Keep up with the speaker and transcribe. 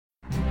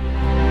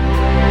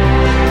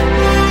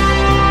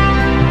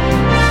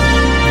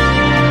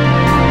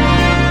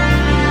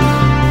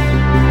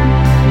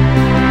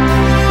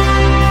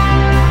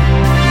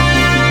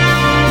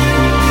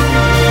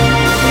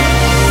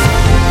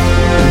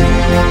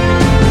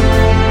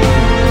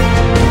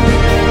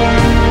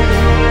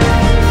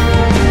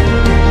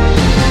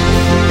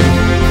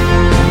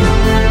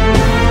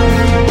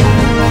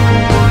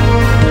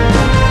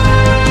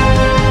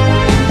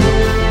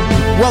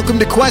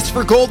to Quest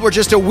for Gold. We're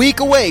just a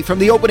week away from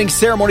the opening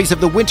ceremonies of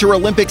the Winter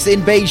Olympics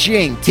in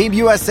Beijing. Team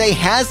USA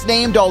has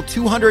named all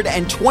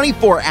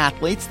 224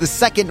 athletes, the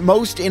second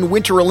most in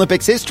Winter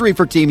Olympics history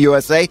for Team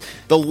USA.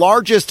 The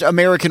largest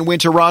American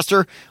winter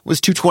roster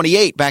was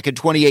 228 back in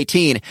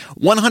 2018.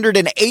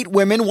 108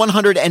 women,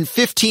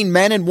 115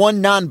 men, and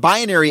one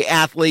non-binary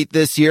athlete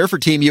this year for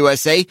Team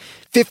USA.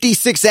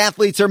 56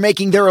 athletes are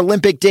making their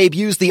Olympic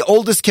debuts. The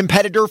oldest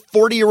competitor,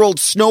 40-year-old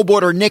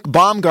snowboarder Nick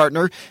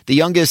Baumgartner. The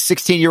youngest,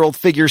 16-year-old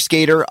figure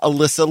skater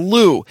Alyssa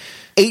Liu.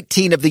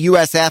 18 of the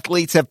U.S.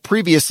 athletes have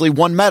previously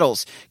won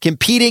medals.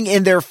 Competing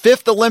in their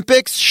fifth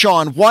Olympics,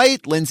 Shaun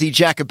White, Lindsey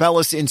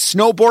Jacobellis in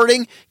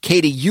snowboarding,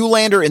 Katie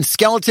Eulander in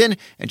skeleton,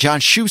 and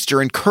John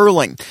Schuster in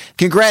curling.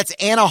 Congrats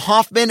Anna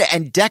Hoffman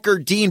and Decker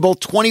Dean,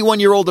 both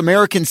 21-year-old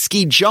American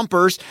ski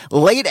jumpers,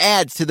 late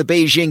adds to the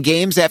Beijing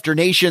Games after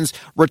nations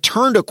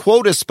returned a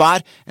quota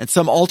spot and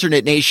some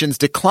alternate nations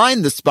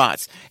declined the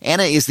spots.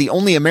 Anna is the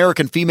only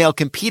American female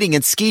competing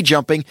in ski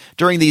jumping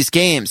during these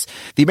games.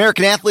 The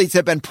American athletes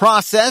have been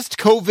processed,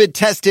 COVID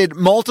tested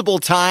multiple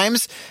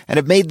times, and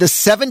have made the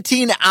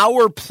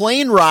 17-hour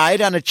plane ride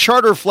on a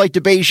charter flight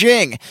to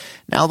Beijing.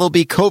 Now they'll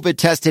be COVID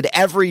tested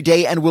every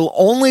day and will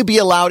only be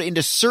allowed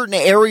into certain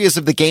areas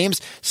of the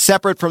games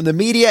separate from the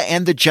media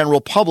and the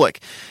general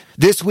public.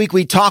 This week,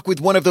 we talk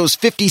with one of those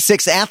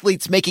 56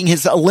 athletes making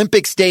his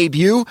Olympics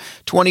debut,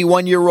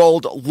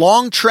 21-year-old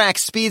long track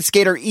speed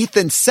skater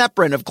Ethan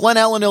Seprin of Glen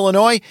Ellen,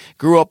 Illinois.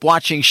 Grew up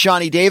watching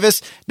Shawnee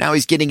Davis. Now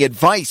he's getting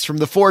advice from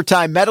the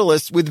four-time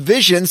medalist with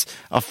visions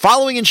of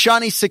following in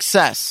Shawnee's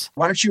success.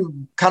 Why don't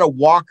you kind of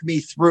walk me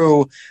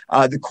through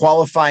the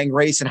qualifying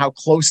race and how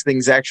close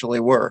things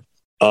actually were?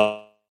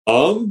 Going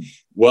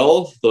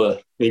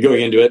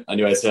into it, I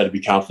knew I had to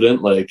be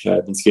confident. Like,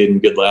 I've been skating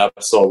good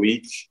laps all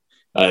week.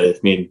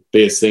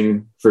 Biggest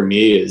thing for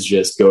me is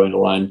just going to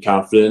line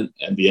confident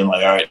and being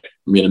like, all right,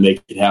 I'm going to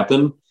make it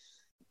happen.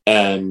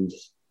 And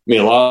a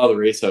lot of the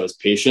race, I was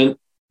patient.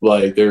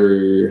 Like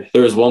there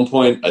was one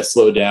point I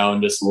slowed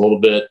down just a little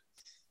bit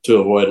to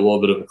avoid a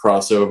little bit of a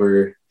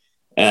crossover.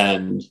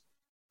 And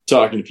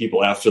talking to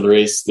people after the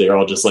race, they're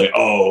all just like,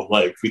 oh,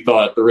 like we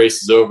thought the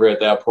race was over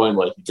at that point.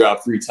 Like you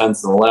dropped 0.3 in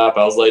the lap.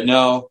 I was like,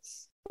 no,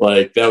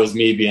 like that was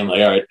me being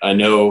like, all right, I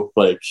know,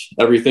 like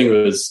everything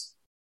was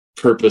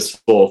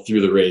purposeful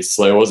through the race.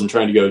 Like I wasn't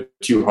trying to go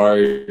too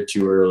hard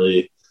too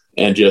early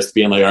and just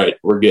being like, all right,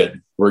 we're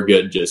good.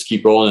 Just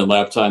keep rolling in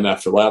lap time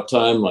after lap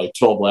time, like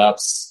 12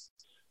 laps.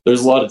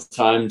 There's a lot of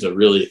time to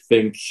really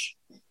think,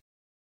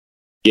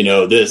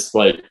 there's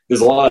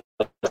a lot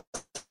of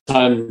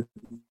time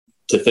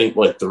to think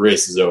like the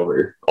race is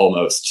over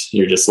almost.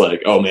 You're just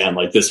like, oh man,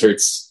 like this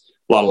hurts,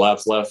 a lot of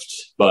laps left.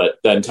 But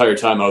that entire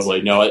time I was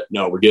like, no,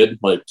 we're good.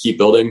 Like keep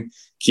building,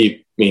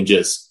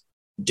 just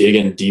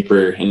digging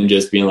deeper and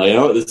just being like,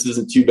 oh, this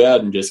isn't too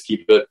bad, and just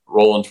keep it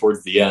rolling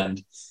towards the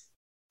end.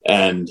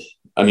 And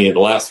the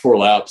last 4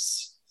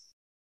 laps,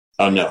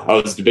 I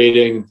was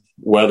debating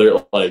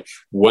whether like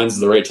when's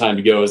the right time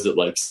to go. Is it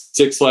like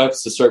 6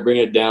 laps to start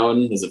bringing it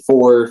down? Is it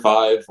 4 or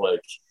 5?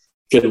 Like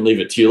couldn't leave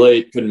it too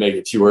late, couldn't make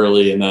it too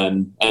early, and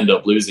then end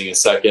up losing a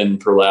second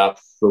per lap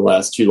for the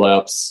last 2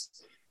 laps.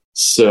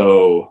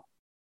 So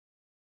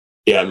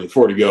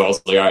 4 to go. I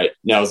was like, all right,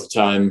 now's the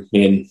time.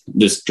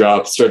 Just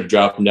started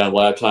dropping down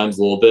lap times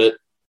a little bit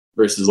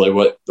versus like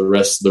what the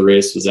rest of the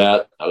race was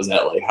at. I was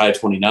at like high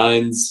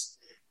 29s.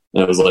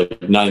 And it was like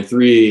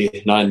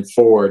 9.3,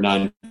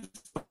 9.4,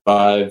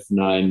 9.5,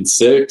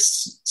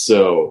 9.6.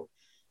 So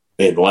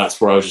the last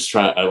 4, I was just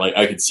trying.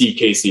 I could see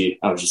Casey.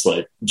 I was just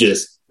like,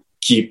 just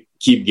keep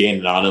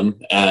gaining on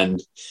him. And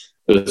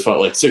it was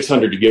about like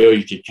 600 to go.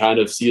 You could kind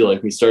of see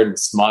like me starting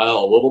to smile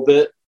a little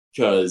bit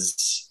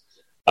because.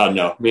 I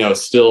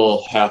was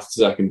still half a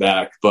second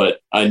back, but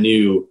I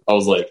knew I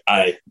was like,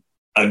 I've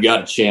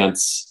got a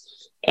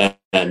chance. And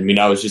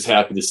I was just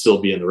happy to still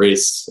be in the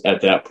race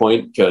at that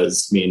point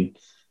because, the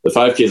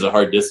 5K is a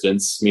hard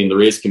distance. The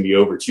race can be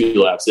over 2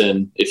 laps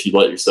in if you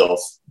let yourself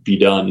be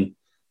done.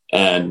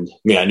 And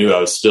I knew I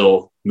was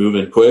still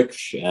moving quick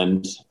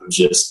and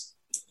just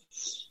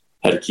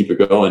had to keep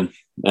it going.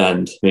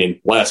 And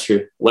last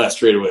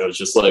straightaway, I was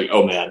just like,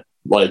 oh man,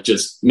 like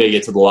just make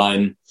it to the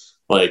line.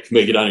 Like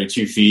make it on your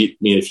 2 feet.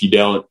 If you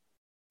don't,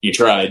 you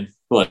tried.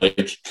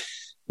 Like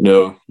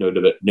no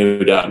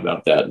doubt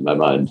about that in my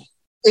mind.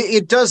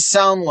 It does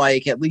sound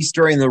like, at least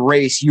during the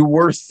race, you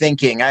were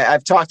thinking.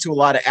 I've talked to a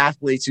lot of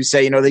athletes who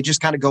say, they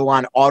just kind of go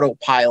on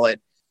autopilot.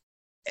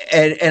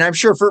 And I'm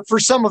sure for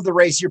some of the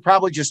race, you're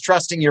probably just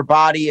trusting your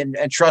body and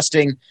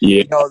trusting,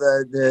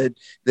 the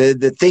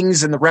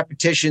things and the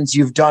repetitions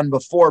you've done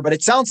before. But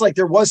it sounds like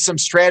there was some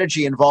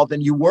strategy involved,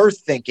 and you were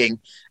thinking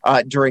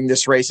during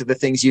this race of the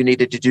things you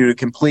needed to do to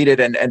complete it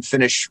and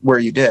finish where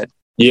you did.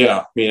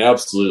 Yeah,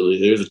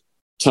 absolutely. There's a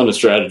ton of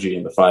strategy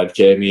in the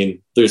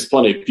 5K. There's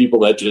plenty of people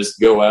that just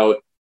go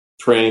out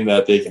praying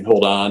that they can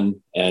hold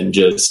on and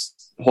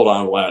just hold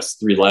on the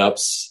last 3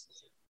 laps.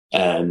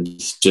 And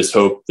just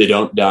hope they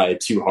don't die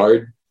too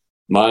hard.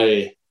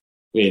 Me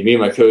and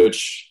my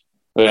coach,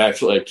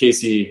 actually,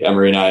 Casey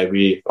Emery and I,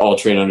 we all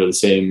train under the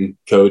same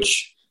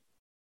coach.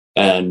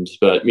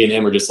 But me and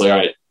him were just like, all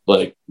right,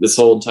 like this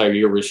whole entire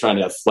year, we're just trying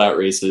to have flat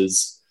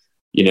races,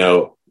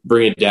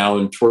 bring it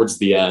down towards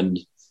the end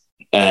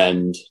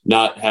and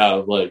not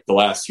have like the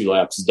last 2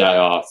 laps die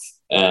off.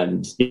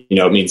 And,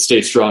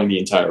 stay strong the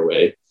entire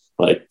way.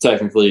 Like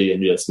technically,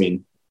 and just,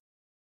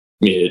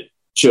 it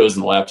shows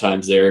in the lap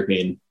times there.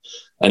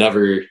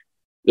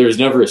 There was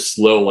never a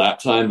slow lap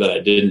time that I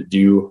didn't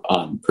do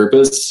on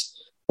purpose.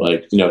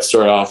 Like,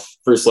 start off,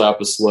 first lap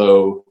was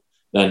slow,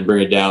 then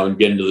bring it down,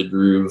 get into the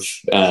groove.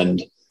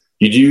 And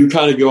you do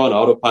kind of go on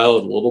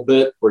autopilot a little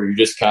bit where you're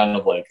just kind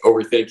of like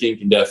overthinking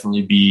can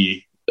definitely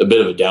be a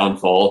bit of a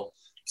downfall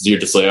because you're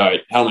just like, all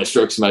right, how many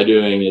strokes am I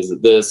doing? Is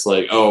it this?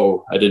 Like,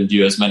 oh, I didn't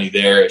do as many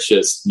there. It's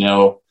just,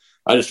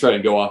 I just try to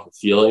go off a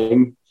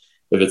feeling.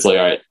 If it's like,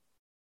 all right,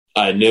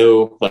 I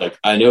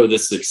know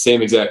this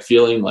same exact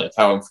feeling, like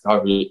how I'm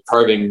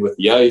carving with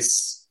the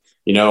ice,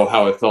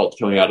 how I felt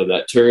coming out of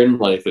that turn.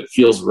 Like if it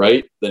feels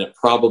right, then it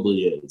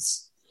probably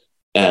is.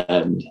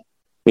 And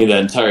the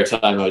entire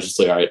time I was just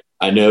like, all right,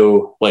 I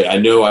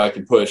know I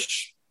can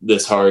push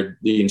this hard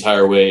the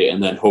entire way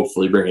and then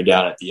hopefully bring it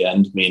down at the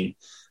end.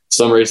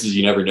 Some races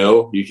you never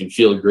know, you can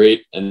feel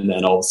great and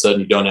then all of a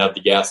sudden you don't have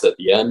the gas at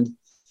the end.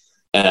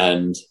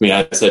 And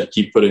I just had to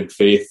keep putting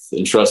faith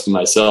and trust in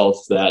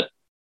myself that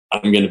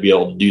I'm going to be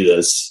able to do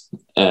this.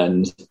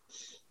 And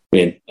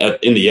in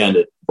the end,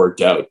 it worked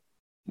out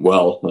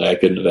well. I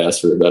couldn't have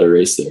asked for a better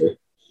race there.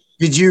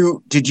 Did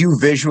you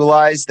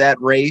visualize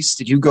that race?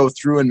 Did you go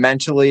through and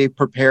mentally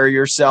prepare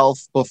yourself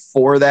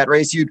before that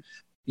race?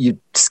 You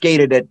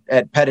skated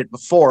at Pettit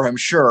before, I'm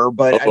sure,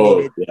 but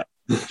yeah.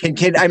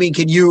 Did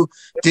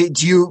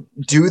you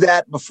do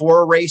that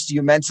before a race? Do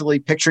you mentally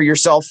picture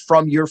yourself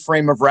from your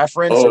frame of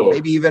reference or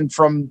maybe even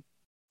from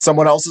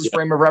someone else's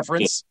frame of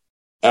reference? Yeah.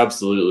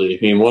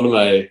 Absolutely. One of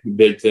my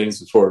big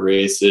things before a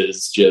race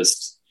is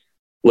just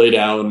lay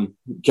down,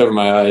 cover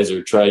my eyes,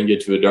 or try and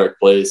get to a dark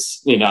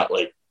place. Not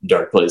like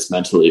dark place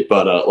mentally,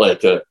 but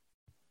like a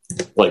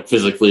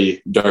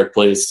physically dark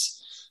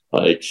place,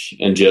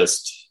 and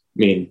just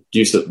do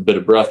a bit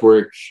of breath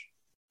work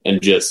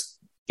and just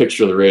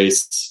picture the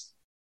race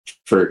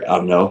for, I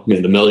don't know,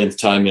 the millionth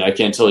time. I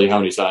can't tell you how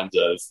many times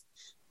I've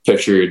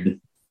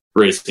pictured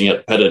racing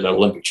at Pettit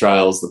Olympic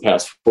trials the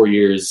past 4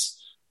 years,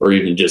 or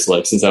even just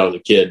like since I was a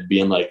kid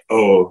being like,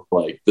 oh,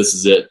 like this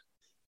is it.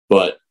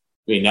 But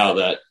now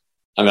that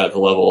I'm at the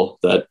level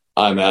that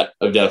I'm at,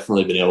 I've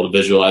definitely been able to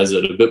visualize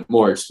it a bit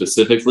more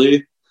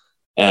specifically.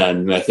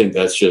 And I think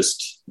that's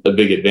just a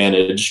big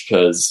advantage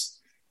because,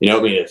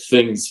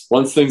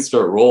 once things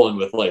start rolling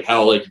with like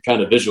how like you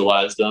kind of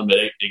visualize them,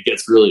 it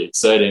gets really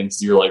exciting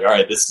because you're like, all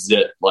right, this is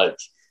it. Like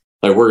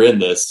we're in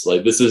this.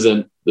 Like this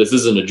isn't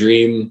a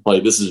dream.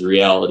 Like this is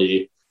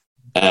reality.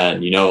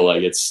 And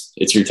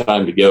it's your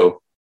time to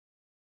go.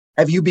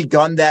 Have you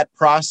begun that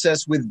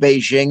process with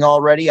Beijing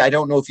already? I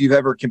don't know if you've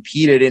ever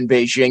competed in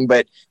Beijing,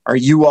 but are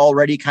you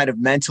already kind of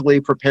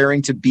mentally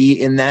preparing to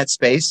be in that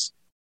space?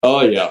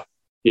 Oh yeah.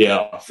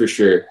 Yeah, for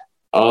sure.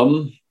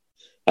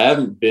 I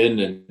haven't been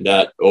in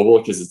that oval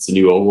because it's a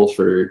new oval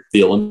for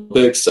the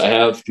Olympics. I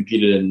have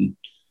competed in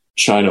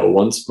China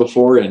once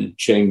before in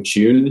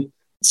Changchun.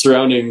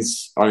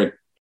 Surroundings aren't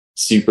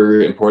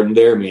super important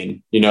there.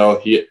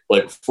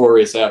 Like before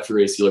race, after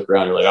race, you look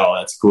around, you're like, oh,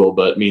 that's cool.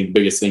 But the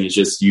biggest thing is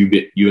just you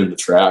in the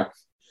track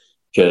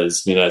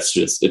because that's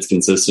just, it's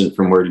consistent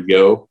from where to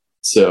go.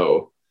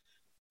 So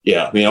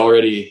yeah,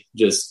 already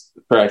just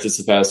practice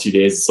the past few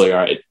days. It's like, all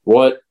right,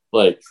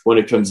 when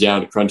it comes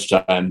down to crunch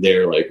time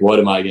there, like, what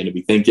am I going to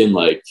be thinking?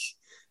 Like,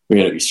 we're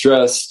going to be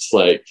stressed.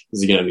 Like,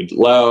 is it going to be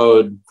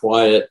loud,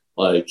 quiet?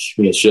 Like,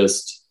 it's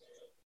just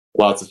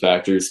lots of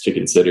factors to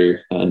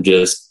consider and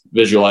just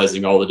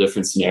visualizing all the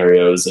different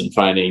scenarios and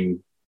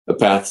finding a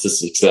path to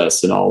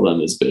success in all of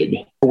them is big.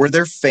 Were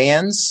there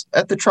fans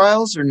at the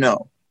trials or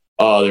no?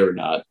 Oh, there were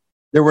not.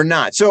 There were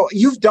not. So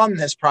you've done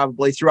this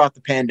probably throughout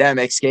the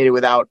pandemic, skated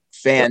without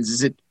fans.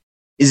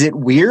 Is it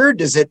weird?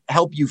 Does it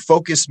help you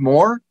focus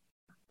more?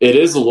 It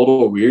is a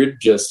little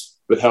weird just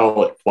with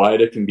how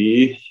quiet it can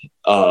be.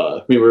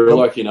 We were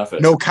lucky enough.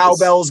 No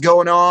cowbells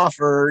going off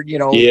or,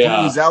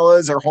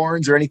 vuvuzelas or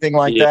horns or anything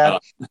like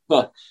that.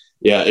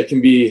 Yeah, it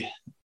can be a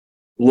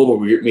little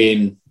weird.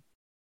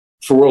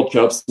 For World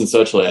Cups and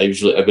such, like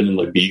I've been in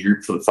like B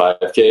group for the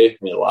 5K.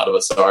 A lot of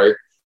us are.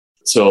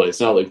 So it's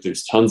not like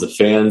there's tons of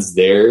fans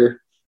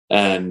there.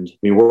 And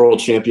World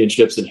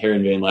Championships in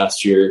Heerenveen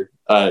last year,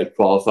 I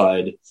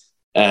qualified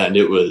and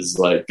it was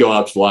like going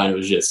up to the line, it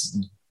was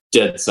just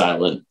dead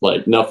silent.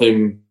 Like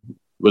nothing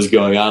was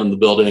going on in the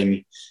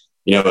building.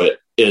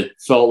 It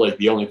felt like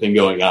the only thing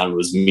going on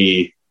was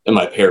me and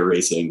my pair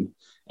racing.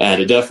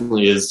 And it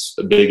definitely is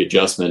a big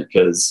adjustment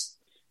because,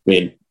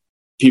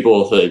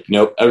 people think,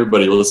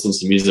 everybody listens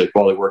to music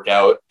while they work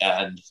out.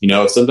 And,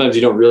 sometimes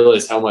you don't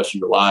realize how much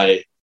you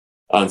rely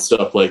on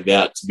stuff like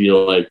that to be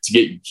like,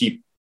 to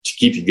keep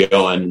you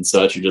going and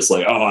such. You're just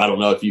like, oh, I don't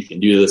know if you can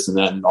do this. And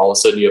then all of a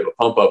sudden you have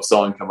a pump up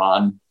song come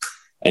on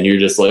and you're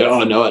just like,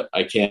 oh, no,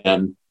 I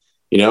can.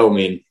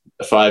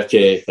 A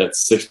 5K,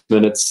 that's 6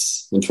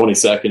 minutes and 20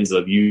 seconds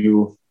of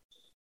you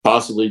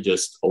possibly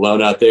just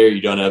alone out there.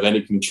 You don't have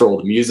any control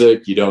of the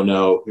music. You don't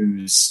know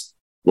who's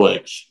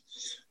like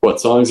what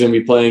song's going to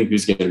be playing,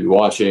 who's going to be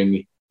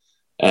watching.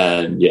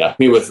 And yeah, I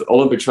mean, with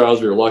Olympic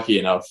trials, we were lucky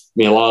enough. I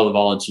mean, a lot of the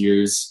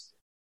volunteers,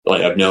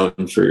 like I've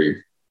known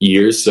for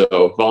years,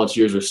 so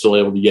volunteers were still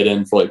able to get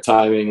in for like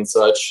timing and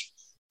such.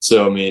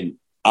 So, I mean,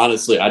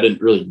 honestly, I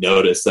didn't really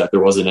notice that there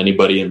wasn't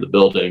anybody in the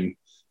building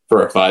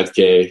for a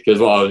 5K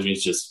because I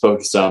was just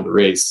focused on the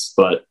race,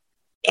 but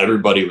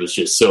everybody was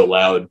just so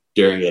loud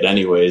during it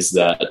anyways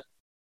that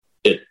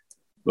it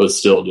was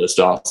still just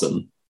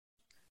awesome.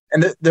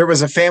 And there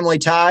was a family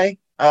tie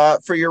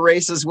for your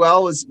race as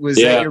well. Was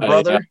that your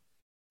brother?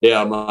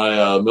 Yeah,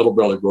 my middle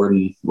brother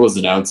Gordon was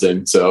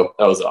announcing, so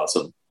that was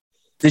awesome.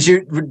 Did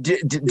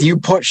you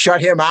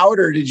shut him out,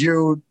 or did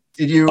you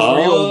were you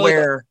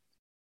aware?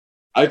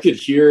 I could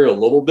hear a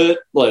little bit,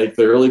 like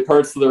the early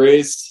parts of the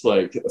race,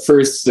 like the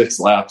first 6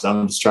 laps.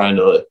 I'm just trying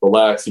to like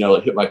relax,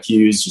 like hit my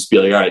cues, just be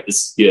like, all right,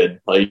 this is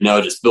good. Like,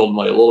 just building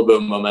like a little bit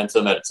of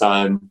momentum at a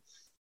time.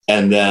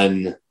 And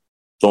then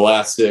the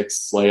last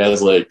 6, like I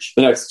was like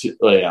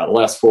the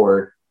last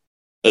 4,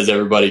 as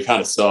everybody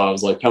kind of saw, I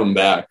was like coming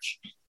back.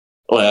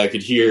 Like I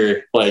could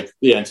hear like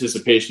the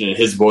anticipation in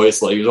his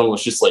voice, like he was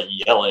almost just like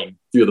yelling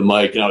through the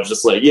mic, and I was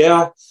just like,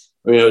 yeah.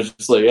 I mean, I was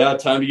just like, yeah,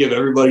 time to give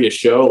everybody a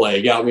show. Like,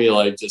 it got me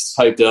like just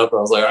hyped up. I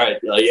was like, all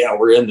right, like, yeah,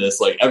 we're in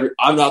this. Like,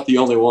 I'm not the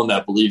only one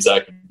that believes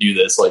I can do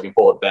this. Like, and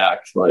pull it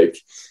back. Like,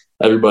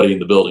 everybody in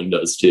the building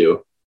does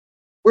too.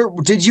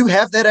 Did you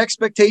have that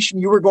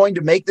expectation you were going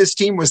to make this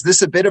team? Was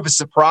this a bit of a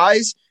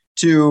surprise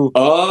to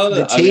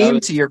the team,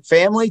 to your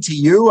family, to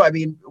you? I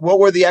mean, what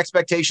were the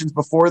expectations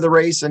before the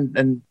race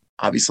and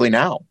obviously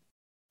now?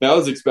 I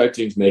was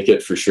expecting to make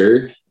it for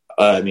sure.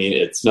 I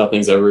mean,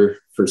 nothing's ever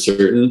for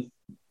certain.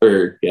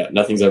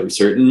 Nothing's ever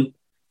certain.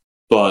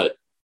 But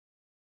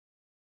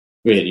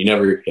I mean, you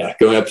never,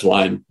 going up to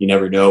line, you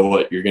never know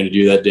what you're going to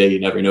do that day. You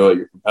never know what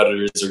your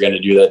competitors are going to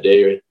do that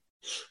day.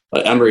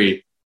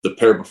 Emery, the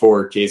pair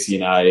before Casey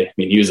and I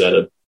mean, he was at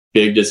a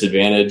big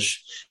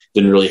disadvantage.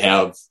 Didn't really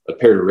have a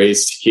pair to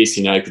race.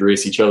 Casey and I could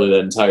race each other that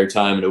entire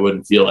time, and it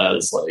wouldn't feel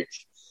as like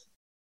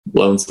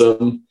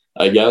lonesome,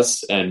 I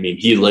guess. And I mean,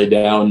 he laid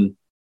down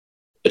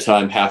a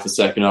time half a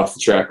second off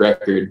the track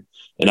record.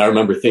 And I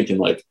remember thinking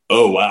like,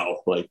 oh,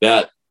 wow, like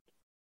that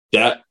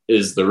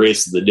is the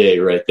race of the day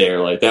right there.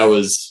 Like that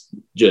was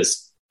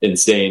just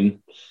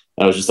insane.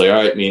 I was just like, all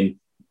right, I mean,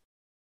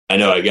 I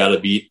know I got to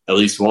beat at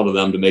least one of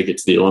them to make it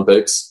to the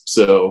Olympics.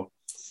 So,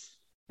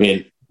 I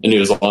mean, I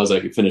knew as long as I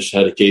could finish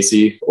ahead of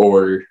Casey,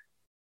 or,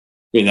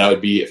 I mean, that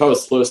would be, if I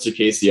was close to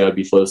Casey, I would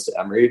be close to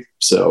Emery.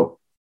 So.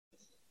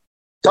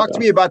 Talk to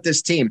me about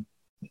this team.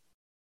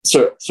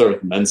 Start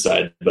with the men's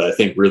side, but I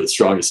think we're the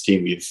strongest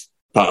team we've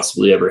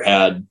possibly ever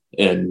had.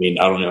 And I mean,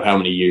 I don't know how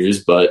many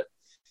years,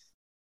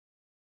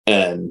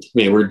 and I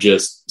mean, we're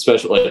just,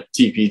 especially like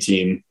TP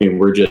team, I mean,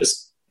 we're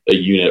just a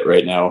unit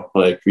right now.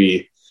 Like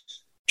we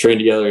train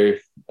together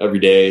every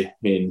day. I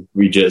mean,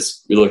 we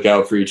look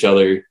out for each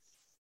other,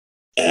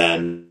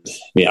 and I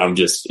mean, I'm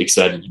just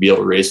excited to be able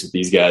to race with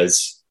these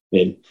guys. I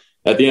mean,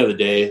 at the end of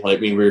the day, like,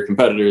 I mean, we were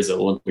competitors at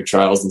Olympic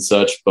trials and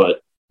such,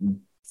 but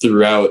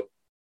throughout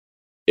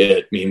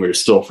it, I mean, we were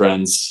still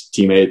friends,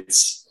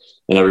 teammates,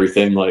 and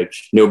everything. Like,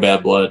 no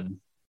bad blood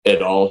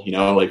at all,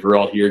 like we're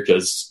all here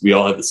because we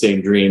all have the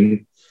same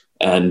dream,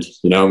 and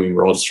I mean,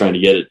 we're all just trying to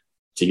get it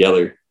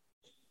together.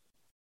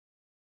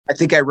 I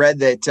think I read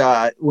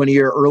that one of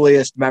your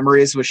earliest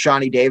memories was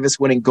Shawnee Davis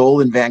winning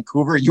gold in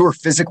Vancouver. You were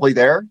physically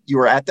there? You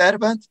were at that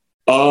event?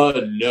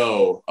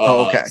 No.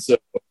 Okay. So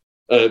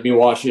I've been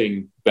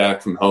watching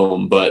back from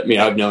home, but I mean,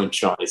 I've known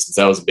Shawnee since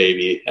I was a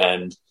baby,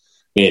 and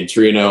I mean,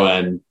 Torino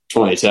and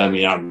 2010, I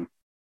mean, I'm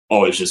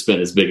always just been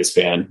his biggest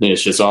fan. And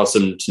it's just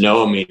awesome to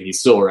know him. I mean,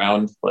 he's still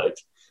around, like,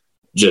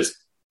 just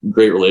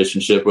great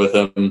relationship with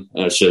him. And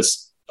it's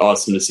just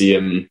awesome to see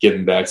him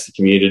giving back to the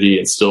community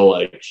and still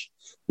like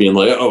being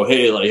like, oh,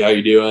 hey, like, how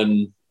you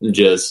doing? And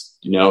just,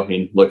 I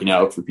mean, looking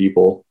out for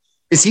people.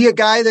 Is he a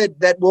guy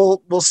that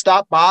will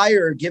stop by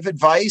or give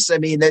advice? I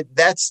mean,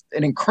 that's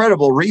an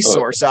incredible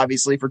resource,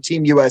 obviously, for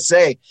Team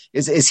USA.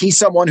 Is he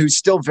someone who's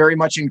still very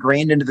much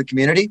ingrained into the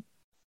community?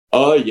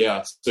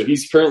 Yeah. So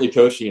he's currently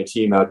coaching a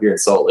team out here in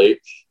Salt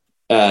Lake.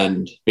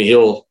 And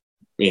I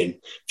mean, if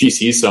he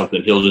sees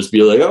something, he'll just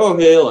be like, oh,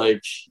 hey,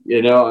 like,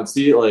 and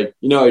see, like,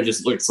 it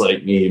just looks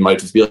like me. He might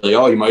just be like,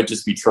 oh, you might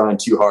just be trying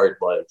too hard.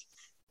 Like,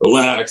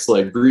 relax,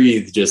 like,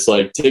 breathe, just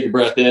like take a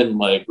breath in,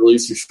 like,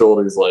 release your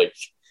shoulders, like,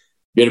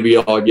 you're going to be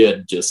all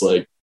good. Just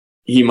like,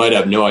 he might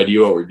have no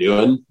idea what we're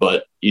doing,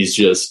 but he's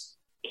just,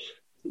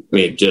 I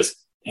mean, just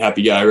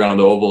happy guy around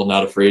the oval,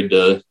 not afraid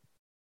to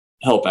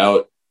help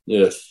out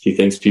if he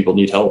thinks people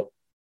need help.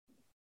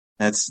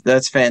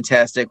 That's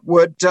fantastic.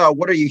 What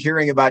are you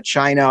hearing about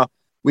China?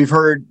 We've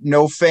heard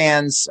no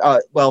fans,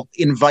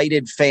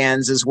 invited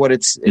fans is what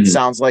it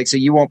sounds like. So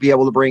you won't be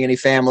able to bring any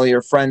family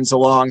or friends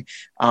along.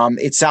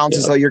 It sounds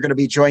as though you're going to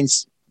be joining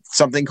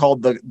something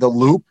called the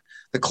loop,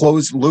 the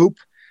closed loop,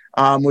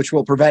 which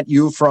will prevent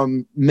you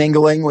from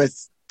mingling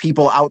with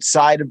people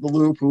outside of the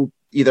loop who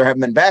either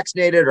haven't been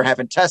vaccinated or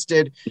haven't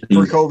tested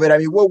for COVID. I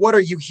mean, what are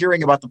you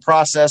hearing about the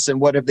process, and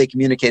what have they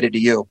communicated to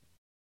you?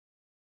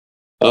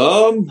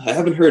 I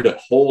haven't heard a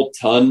whole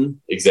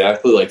ton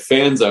exactly. Like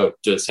fans, I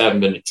just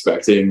haven't been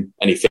expecting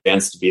any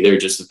fans to be there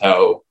just with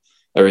how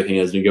everything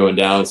has been going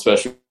down,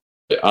 especially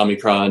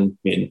Omicron.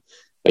 I mean,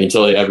 I can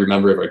tell you every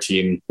member of our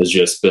team has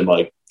just been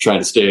like trying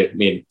to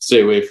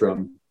stay away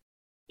from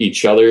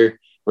each other,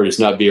 or just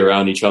not be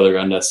around each other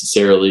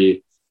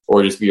unnecessarily,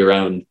 or just be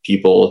around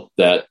people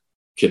that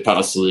could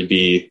possibly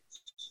be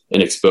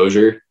an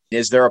exposure.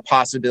 Is there a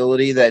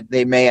possibility that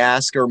they may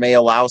ask or may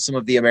allow some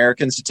of the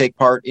Americans to take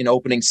part in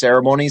opening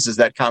ceremonies? Has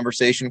that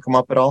conversation come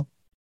up at all?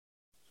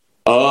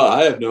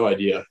 I have no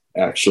idea,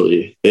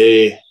 actually.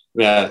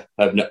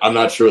 I'm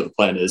not sure what the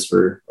plan is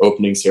for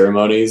opening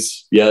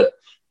ceremonies yet.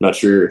 I'm not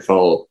sure if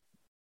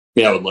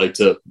I would like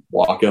to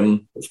walk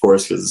them, of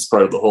course, because it's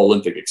part of the whole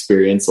Olympic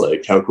experience.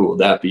 Like, how cool would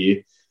that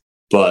be?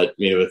 But,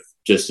 with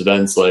just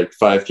events like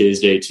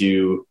 5Ks Day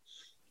 2,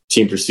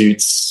 team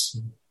pursuits,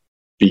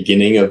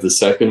 beginning of the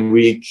second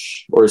week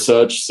or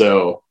such.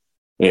 So,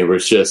 we're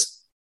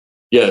just,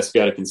 it's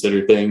got to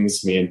consider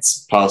things.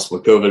 It's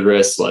possible COVID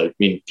risks. Like,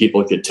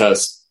 people could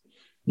test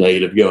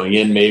negative going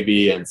in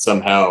maybe and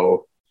somehow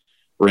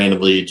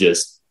randomly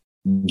just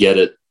get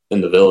it in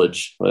the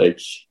village.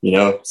 Like,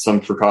 some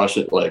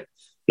precaution, like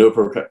no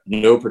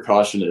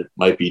precaution, it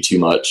might be too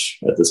much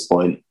at this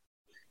point.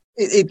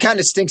 It kind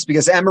of stinks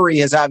because Emery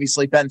has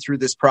obviously been through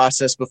this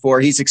process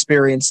before. He's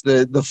experienced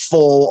the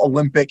full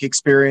Olympic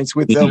experience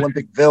with the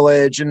Olympic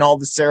Village and all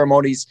the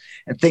ceremonies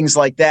and things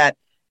like that.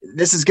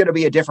 This is going to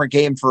be a different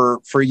game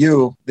for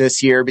you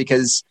this year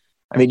because,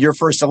 your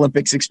first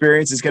Olympics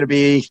experience is going to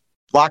be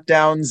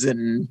lockdowns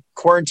and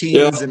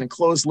quarantines and a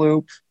closed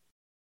loop.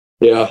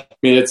 Yeah,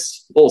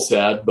 it's a little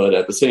sad, but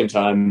at the same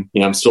time,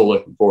 I'm still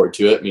looking forward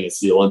to it.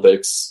 It's the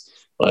Olympics.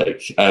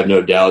 Like, I have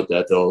no doubt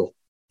that they'll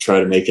try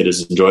to make it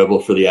as enjoyable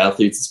for the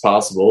athletes as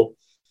possible.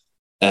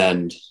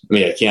 And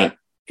I can't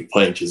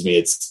complain because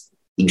it's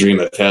the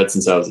dream I've had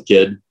since I was a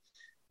kid.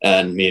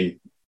 And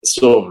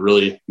still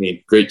really,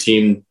 great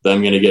team that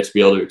I'm going to get to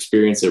be able to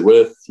experience it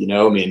with, as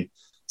long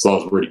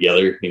as we're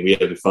together, we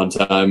have a fun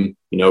time,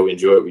 we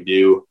enjoy what we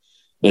do.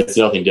 And it's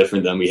nothing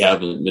different than we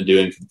haven't been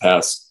doing for the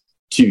past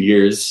 2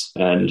 years.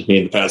 And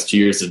the past 2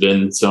 years have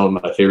been some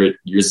of my favorite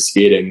years of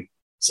skating.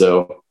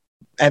 So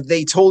have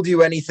they told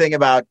you anything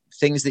about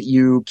things that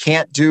you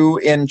can't do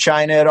in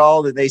China at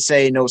all? Did they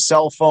say no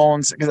cell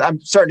phones? Because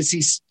I'm starting to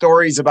see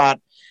stories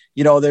about,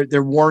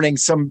 they're warning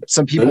some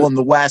people in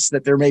the West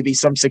that there may be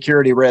some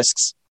security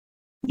risks.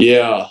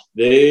 Yeah,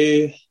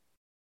 they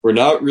were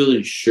not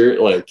really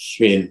sure. Like,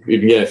 we've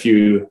been getting a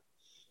few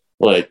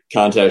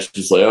contacts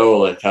just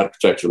how to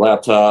protect your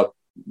laptop,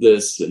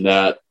 this and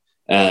that.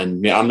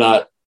 And I'm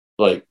not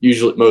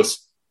usually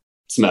most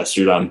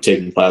semesters I'm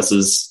taking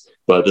classes,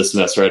 but this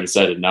semester I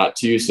decided not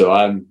to. So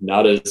I'm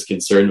not as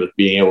concerned with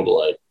being able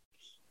to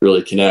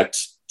really connect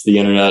to the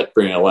internet,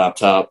 bring a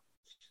laptop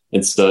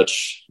and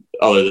such,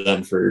 other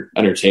than for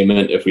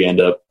entertainment if we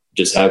end up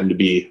just having to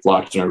be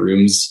locked in our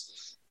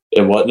rooms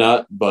and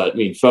whatnot. But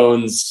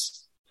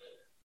phones,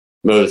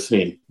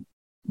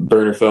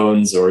 burner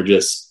phones, or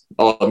just,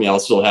 I'll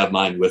still have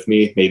mine with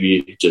me,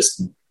 maybe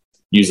just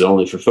use it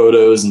only for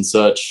photos and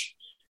such.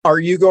 Are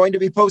you going to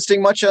be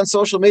posting much on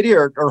social media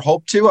or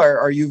hope to?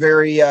 Are you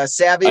very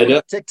savvy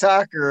with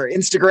TikTok or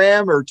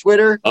Instagram or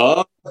Twitter?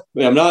 I'm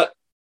not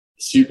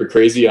super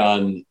crazy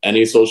on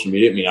any social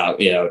media.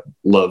 I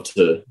love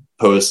to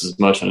post as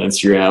much on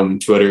Instagram,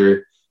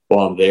 Twitter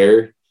while I'm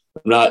there.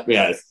 I'm not,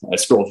 I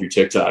scroll through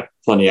TikTok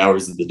plenty of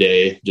hours of the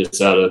day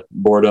just out of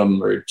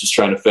boredom or just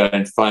trying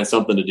to find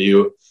something to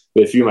do.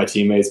 A few of my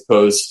teammates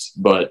post,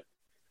 but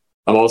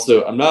I'm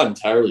not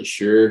entirely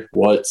sure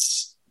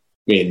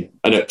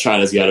I know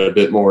China's got a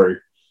bit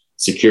more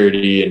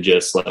security and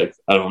just I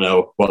don't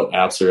know what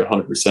apps are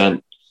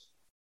 100%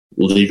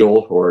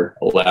 legal or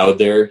allowed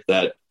there.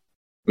 That,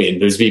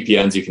 there's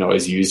VPNs you can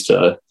always use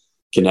to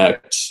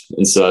connect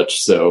and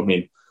such. So,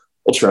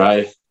 we'll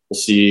try. We'll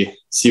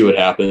see what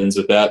happens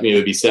with that. It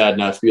would be sad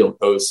not to be able to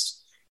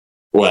post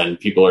when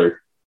people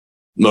are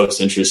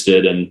most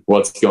interested in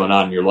what's going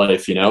on in your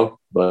life,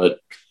 But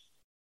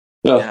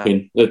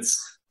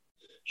it's,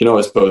 you can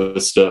always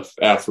post stuff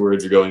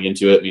afterwards or going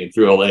into it.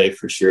 Through LA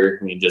for sure.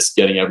 Just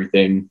getting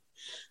everything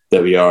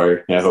that we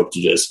are. I hope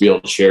to just be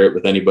able to share it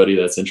with anybody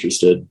that's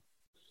interested.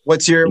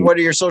 What are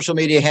your social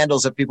media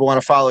handles if people want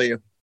to follow you?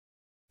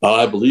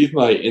 I believe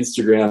my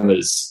Instagram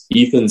is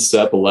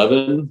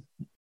EthanSep11.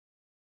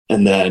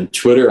 And then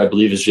Twitter, I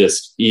believe, is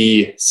just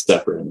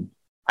eSeprin.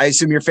 I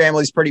assume your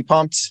family's pretty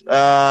pumped.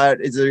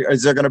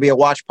 Is there going to be a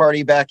watch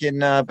party back in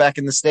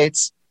the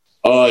States?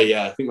 Oh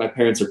yeah, I think my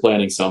parents are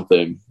planning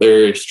something.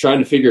 They're trying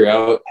to figure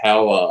out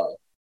how,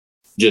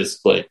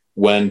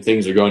 when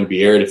things are going to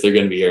be aired, if they're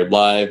going to be aired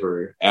live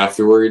or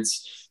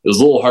afterwards. It was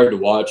a little hard to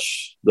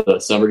watch the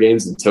Summer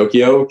Games in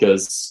Tokyo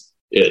because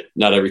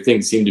not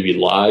everything seemed to be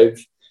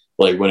live,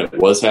 when it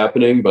was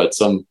happening. But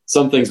some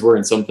things were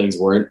and some things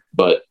weren't.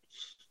 But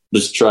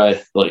just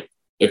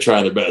they're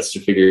trying their best to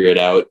figure it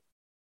out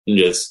and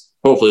just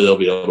hopefully they'll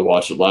be able to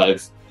watch it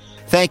live.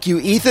 Thank you,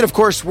 Ethan. Of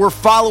course, we're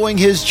following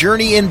his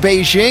journey in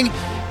Beijing.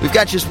 We've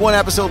got just one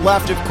episode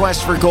left of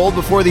Quest for Gold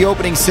before the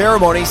opening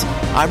ceremonies.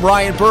 I'm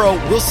Ryan Burrow.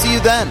 We'll see you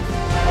then.